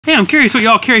Hey, I'm curious what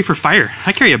y'all carry for fire.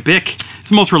 I carry a Bic. It's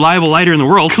the most reliable lighter in the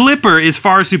world. Clipper is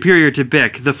far superior to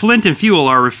Bic. The flint and fuel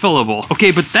are refillable. Okay,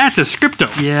 but that's a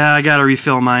Scripto. Yeah, I gotta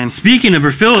refill mine. Speaking of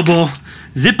refillable,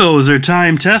 Zippos are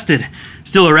time tested.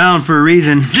 Still around for a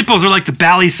reason. Zippos are like the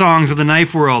bally songs of the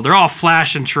knife world. They're all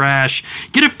flash and trash.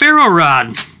 Get a ferro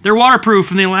rod. They're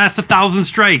waterproof and they last 1,000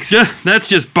 strikes. That's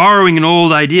just borrowing an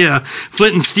old idea.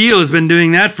 Flint and steel has been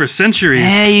doing that for centuries.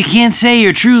 Hey, you can't say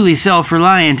you're truly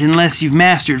self-reliant unless you've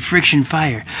mastered friction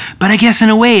fire. But I guess in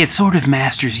a way it sort of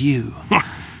masters you.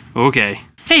 Okay.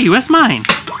 Hey, what's mine?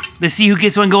 Let's see who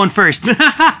gets one going first.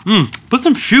 Put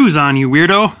some shoes on, you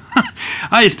weirdo.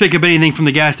 I just pick up anything from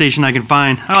the gas station I can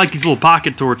find. I like these little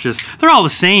pocket torches. They're all the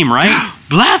same, right?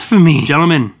 Blasphemy!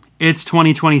 Gentlemen, it's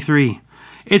 2023.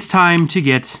 It's time to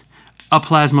get a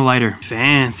plasma lighter.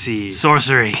 Fancy.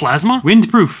 Sorcery. Plasma?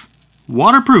 Windproof.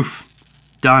 Waterproof.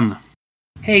 Done.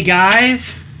 Hey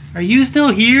guys, are you still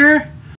here?